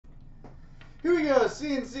Here we go.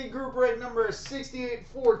 CNC group break number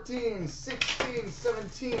 6814,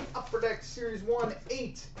 1617, Upper Deck Series 1,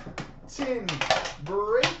 8, 10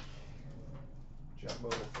 break.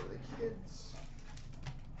 Jumbo for the kids.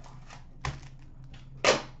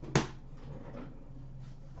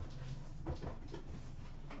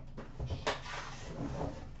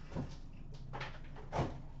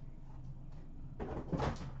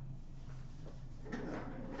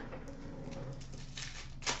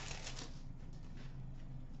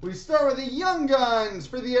 We start with the Young Guns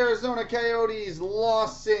for the Arizona Coyotes,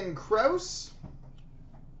 Lawson Crouse.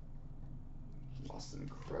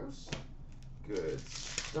 Good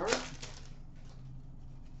start.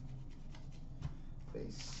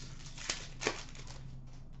 Base.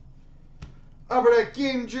 Upper Deck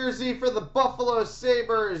game jersey for the Buffalo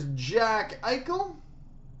Sabres, Jack Eichel.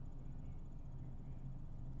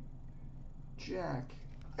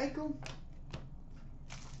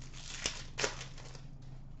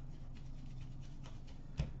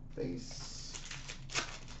 Base.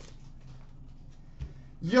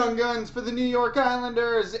 Young Guns for the New York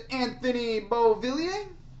Islanders, Anthony Beauvillier.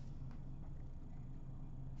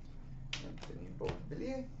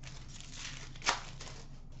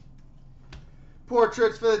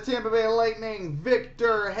 Portraits for the Tampa Bay Lightning,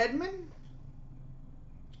 Victor Hedman.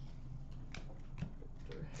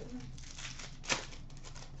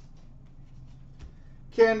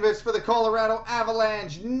 Canvas for the Colorado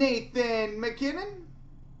Avalanche, Nathan McKinnon.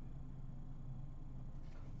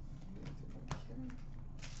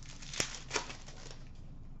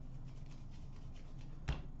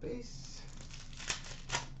 Base.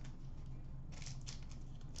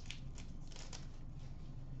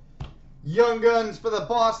 Young Guns for the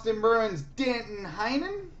Boston Bruins, Danton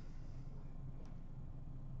Heinen.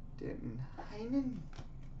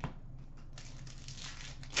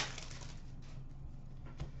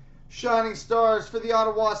 Shining Stars for the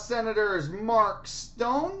Ottawa Senators, Mark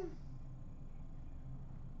Stone.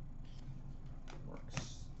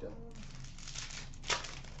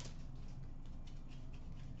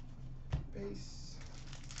 Base.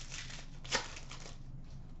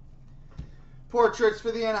 Portraits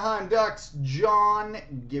for the Anaheim Ducks, John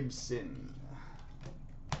Gibson.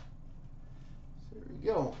 So there we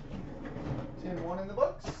go. 10-1 in the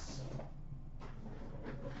books.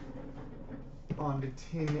 On to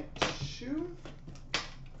 10-2.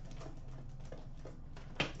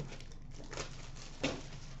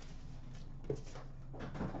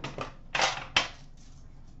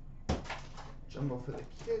 Jumbo for the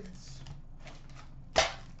kids.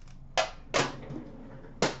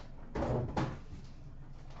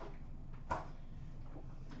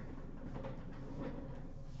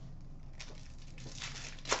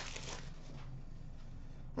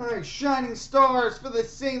 All right, Shining Stars for the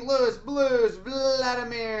St. Louis Blues,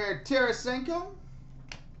 Vladimir Tarasenko.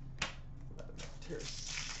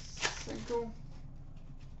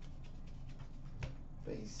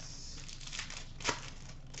 Base.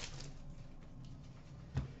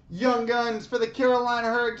 Young Guns for the Carolina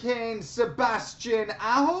Hurricanes, Sebastian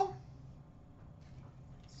Aho.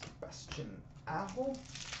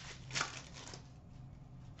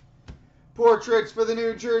 Portraits for the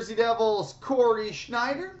New Jersey Devils, Corey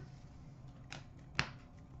Schneider.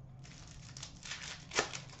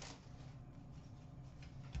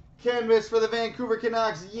 Canvas for the Vancouver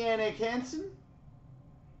Canucks, Yannick Hansen.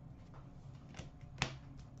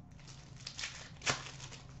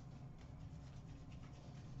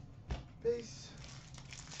 Base.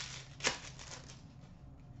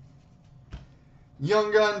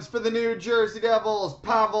 Young Guns for the New Jersey Devils,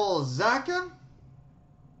 Pavel Zacha.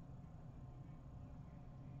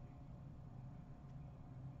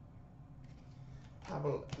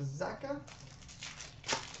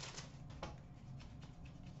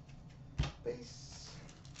 Base.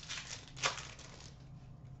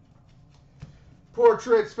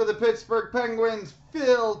 Portraits for the Pittsburgh Penguins,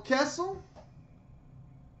 Phil Kessel.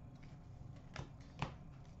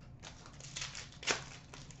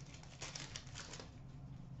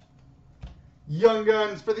 Young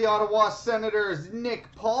Guns for the Ottawa Senators, Nick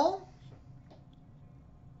Paul.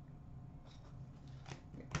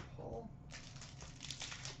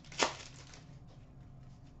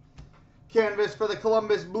 Canvas for the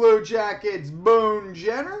Columbus Blue Jackets, Boone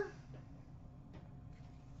Jenner.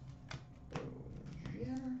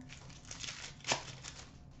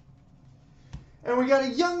 And we got a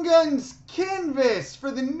Young Guns canvas for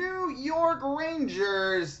the New York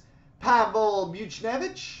Rangers, Pavel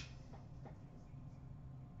Buchnevich.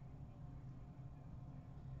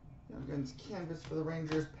 Young Guns canvas for the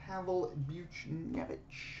Rangers, Pavel Buchnevich.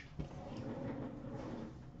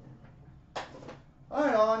 All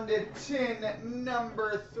right, on to tin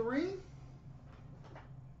number 3.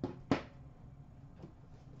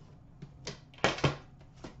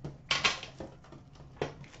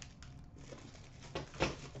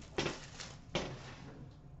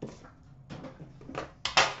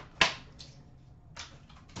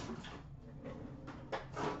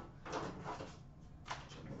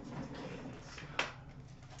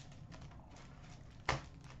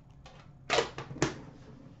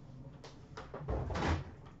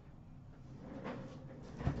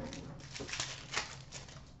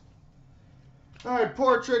 All right,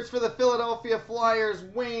 portraits for the Philadelphia Flyers,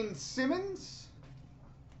 Wayne Simmons.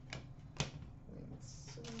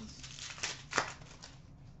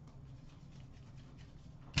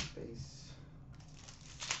 Base.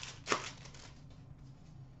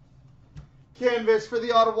 Canvas for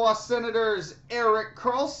the Ottawa Senators, Erik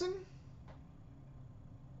Karlsson.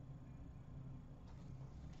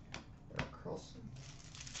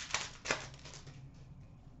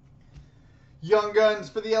 Young Guns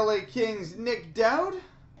for the LA Kings, Nick Dowd.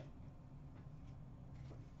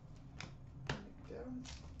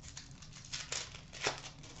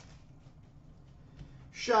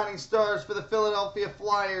 Shining Stars for the Philadelphia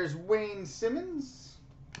Flyers, Wayne Simmons.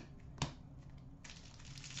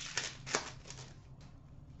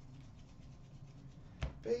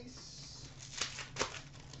 Base.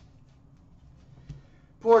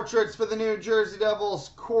 Portraits for the New Jersey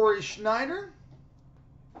Devils, Corey Schneider.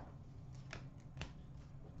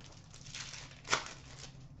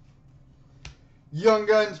 Young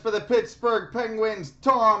Guns for the Pittsburgh Penguins,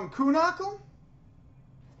 Tom Kuhnhackl.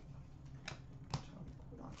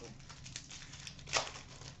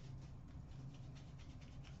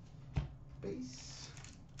 Base.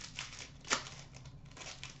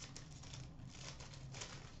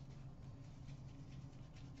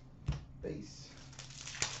 Base.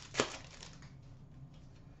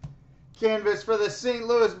 Canvas for the St.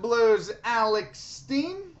 Louis Blues, Alex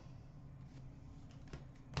Steen.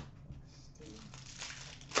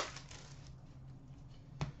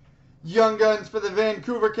 Young Guns for the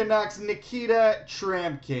Vancouver Canucks, Nikita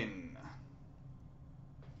Trampkin.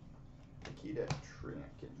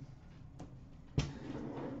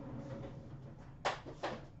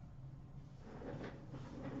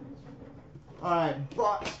 All right,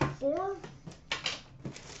 box 4.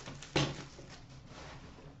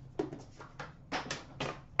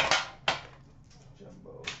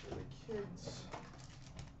 Jumbo for the kids.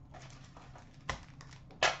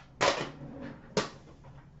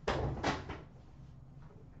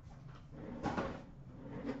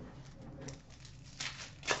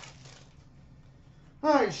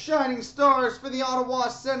 All right, Shining Stars for the Ottawa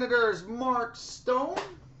Senators, Mark Stone.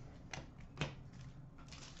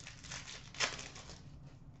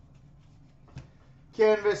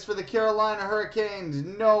 Canvas for the Carolina Hurricanes,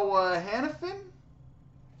 Noah Hanifin.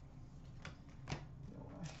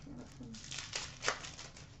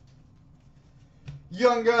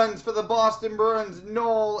 Young Guns for the Boston Bruins,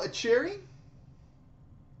 Noel Acciari.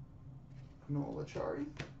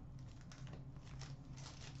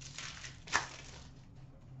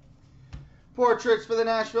 Portraits for the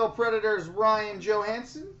Nashville Predators, Ryan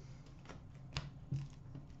Johansson.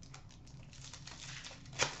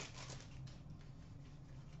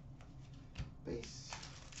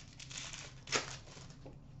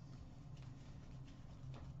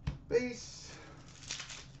 Base.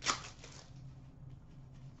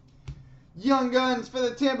 Young Guns for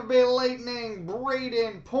the Tampa Bay Lightning,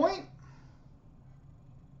 Braden Point.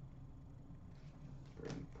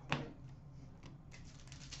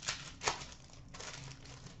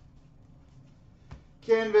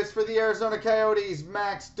 Canvas for the Arizona Coyotes,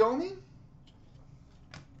 Max Domi.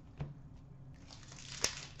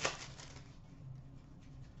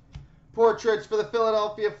 Portraits for the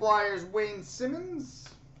Philadelphia Flyers, Wayne Simmons.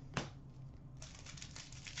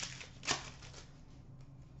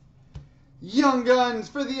 Young Guns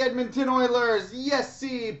for the Edmonton Oilers,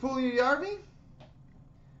 Jesse Puljujärvi.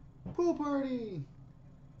 Pool Party.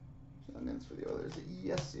 Young Guns for the Oilers,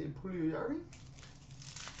 Jesse Puljujärvi.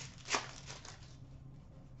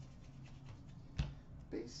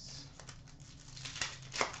 Base.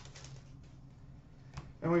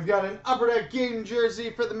 And we've got an Upper Deck game jersey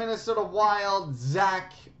for the Minnesota Wild,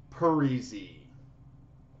 Zach Parise.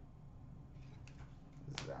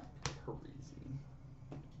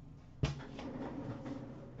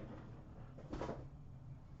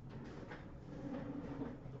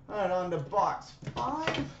 All right, on to box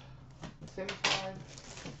 5. Tin 5.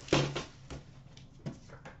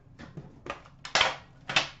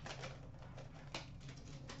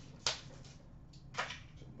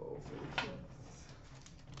 Jumbo for the kids.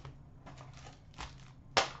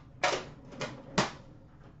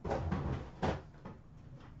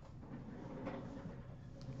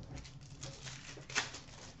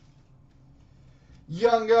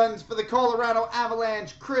 Young Guns for the Colorado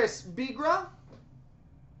Avalanche, Chris Bigra.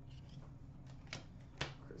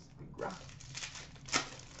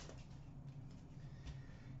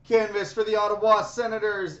 Canvas for the Ottawa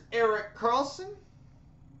Senators, Erik Karlsson.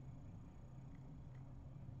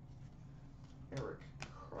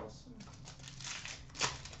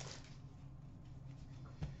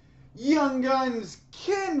 Young Guns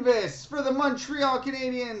canvas for the Montreal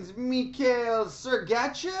Canadiens, Mikhail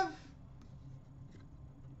Sergachev.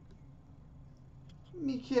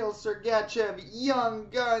 Young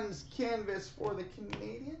Guns canvas for the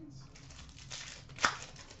Canadiens.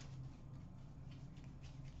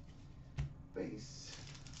 Base.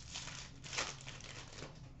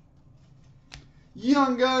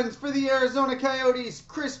 Young Guns for the Arizona Coyotes,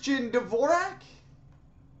 Christian Dvorak.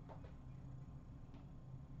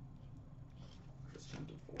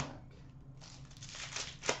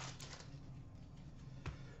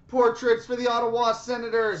 Portraits for the Ottawa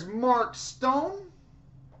Senators, Mark Stone.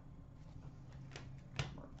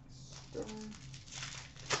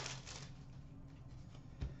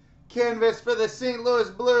 Canvas for the St. Louis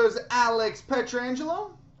Blues, Alex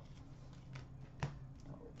Pietrangelo.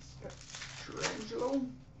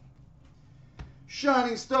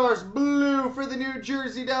 Shining Stars Blue for the New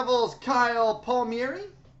Jersey Devils, Kyle Palmieri.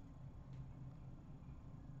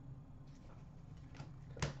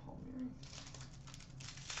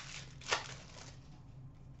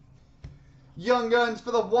 Young Guns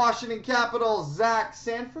for the Washington Capitals, Zach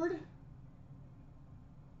Sanford.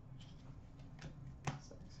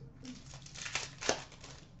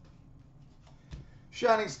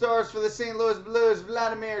 Shining Stars for the St. Louis Blues,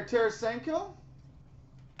 Vladimir Tarasenko.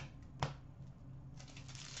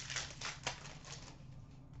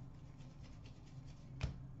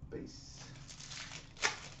 Base.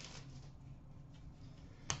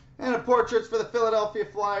 And a portraits for the Philadelphia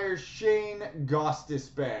Flyers, Shane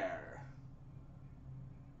Gostisbehere.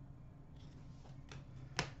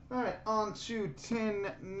 All right, on to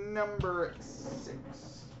tin number 6.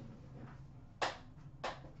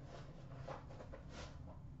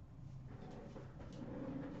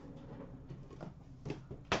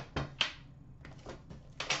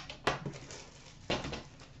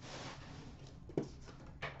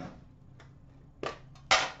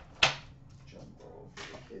 Jumbo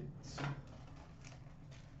for the kids.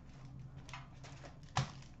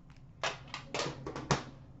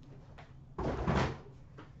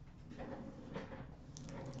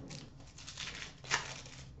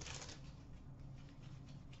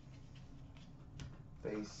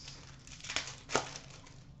 Base.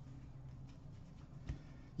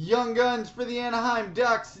 Young Guns for the Anaheim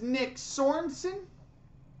Ducks, Nick Sorensen.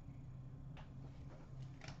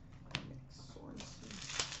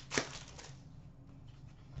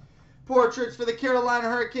 Portraits for the Carolina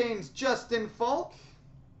Hurricanes, Justin Falk.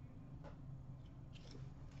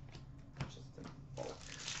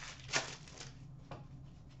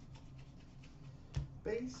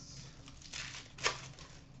 Base.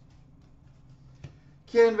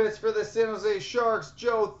 Canvas for the San Jose Sharks,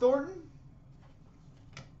 Joe Thornton.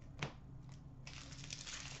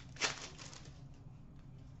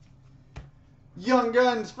 Young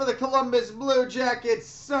Guns for the Columbus Blue Jackets,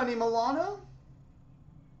 Sonny Milano.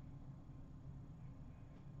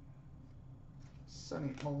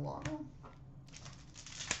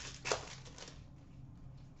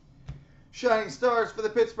 Shining Stars for the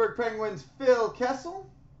Pittsburgh Penguins, Phil Kessel.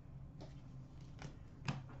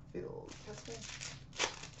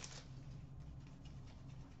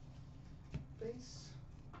 Base.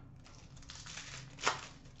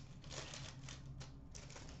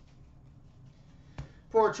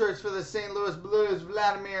 Portraits for the St. Louis Blues,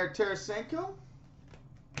 Vladimir Tarasenko.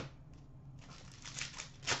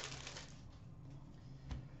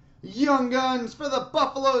 Young Guns for the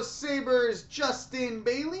Buffalo Sabres, Justin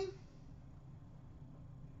Bailey.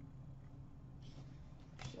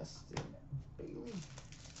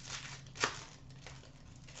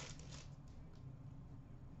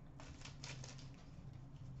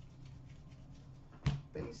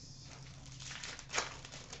 Base.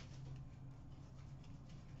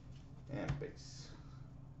 And base.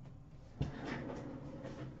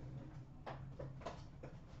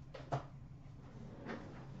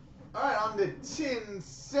 All right, on to tin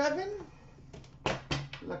 7.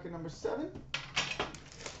 Lucky number 7.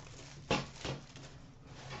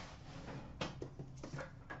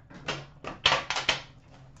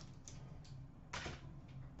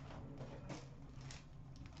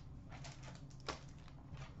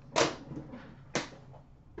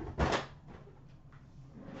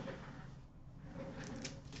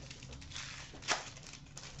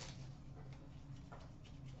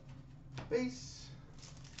 Base.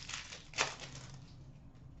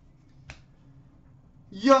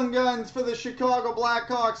 Young Guns for the Chicago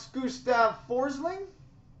Blackhawks, Gustav Forsling.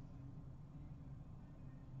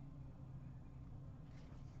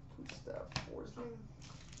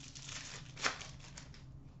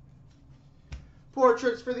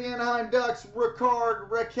 Portraits for the Anaheim Ducks,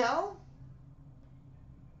 Ricard Raquel.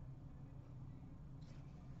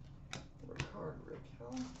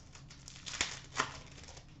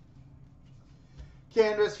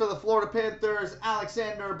 Canvas for the Florida Panthers,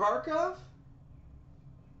 Alexander Barkov.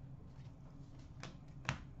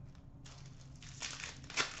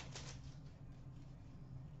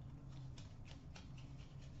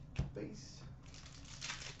 Base.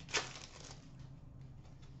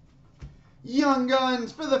 Young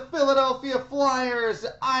Guns for the Philadelphia Flyers,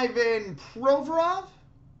 Ivan Provorov.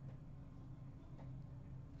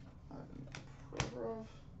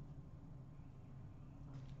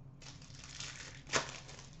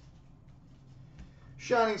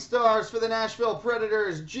 Shining Stars for the Nashville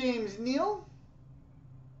Predators, James Neal.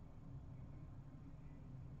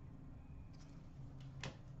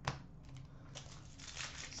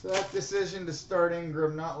 So that decision to start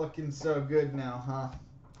Ingram not looking so good now, huh?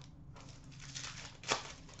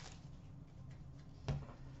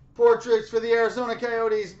 Portraits for the Arizona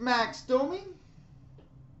Coyotes, Max Domi.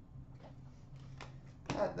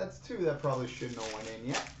 That's two that probably shouldn't have went in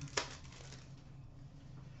yet.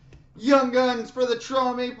 Young Guns for the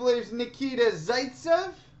Toronto Maple Leafs, Nikita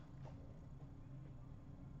Zaitsev.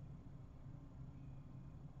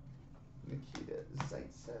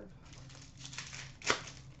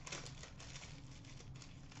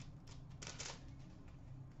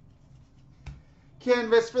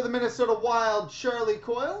 Canvas for the Minnesota Wild, Charlie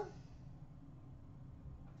Coyle.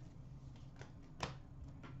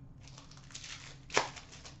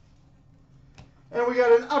 And we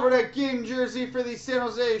got an Upper Deck game jersey for the San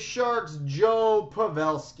Jose Sharks, Joe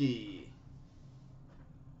Pavelski.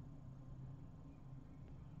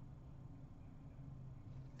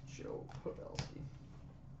 Joe Pavelski.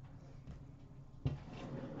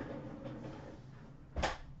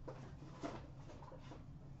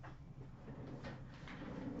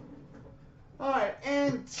 All right,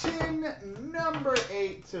 and tin number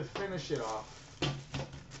 8 to finish it off.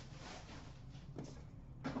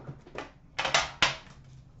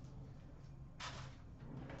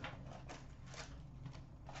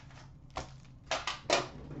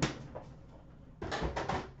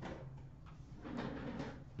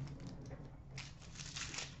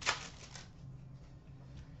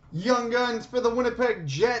 Young Guns for the Winnipeg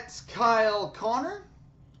Jets, Kyle Connor.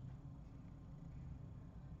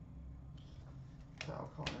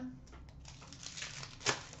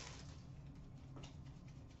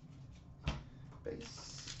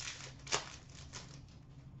 Base.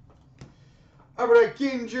 Upper Deck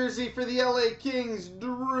game jersey for the LA Kings,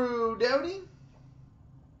 Drew Doughty.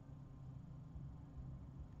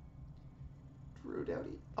 Drew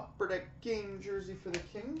Doughty. Upper Deck game jersey for the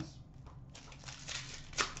Kings.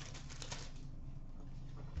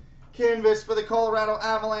 Canvas for the Colorado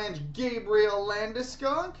Avalanche, Gabriel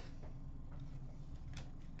Landeskog.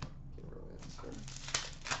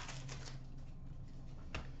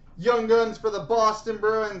 Young Guns for the Boston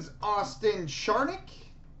Bruins, Austin Charnick.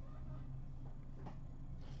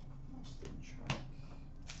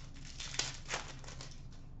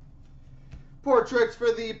 Portraits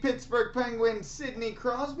for the Pittsburgh Penguins, Sidney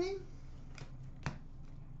Crosby.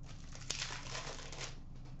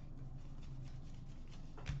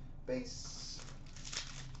 Base.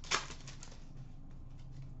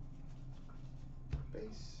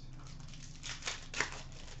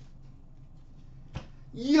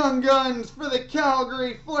 Young Guns for the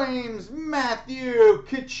Calgary Flames, Matthew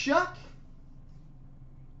Tkachuk.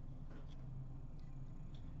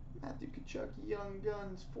 Matthew Tkachuk, Young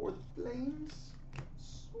Guns for the Flames.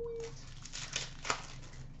 Sweet.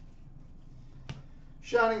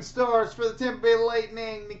 Shining Stars for the Tampa Bay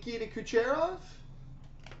Lightning, Nikita Kucherov.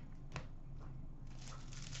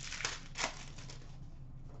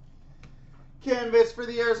 Canvas for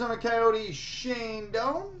the Arizona Coyotes, Shane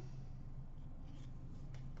Doan.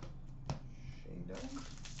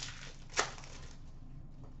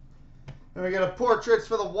 And we got a portraits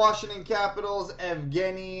for the Washington Capitals,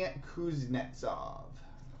 Evgeny Kuznetsov.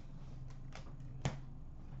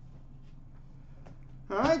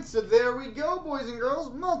 All right, so there we go, boys and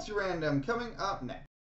girls. Multi-random coming up next.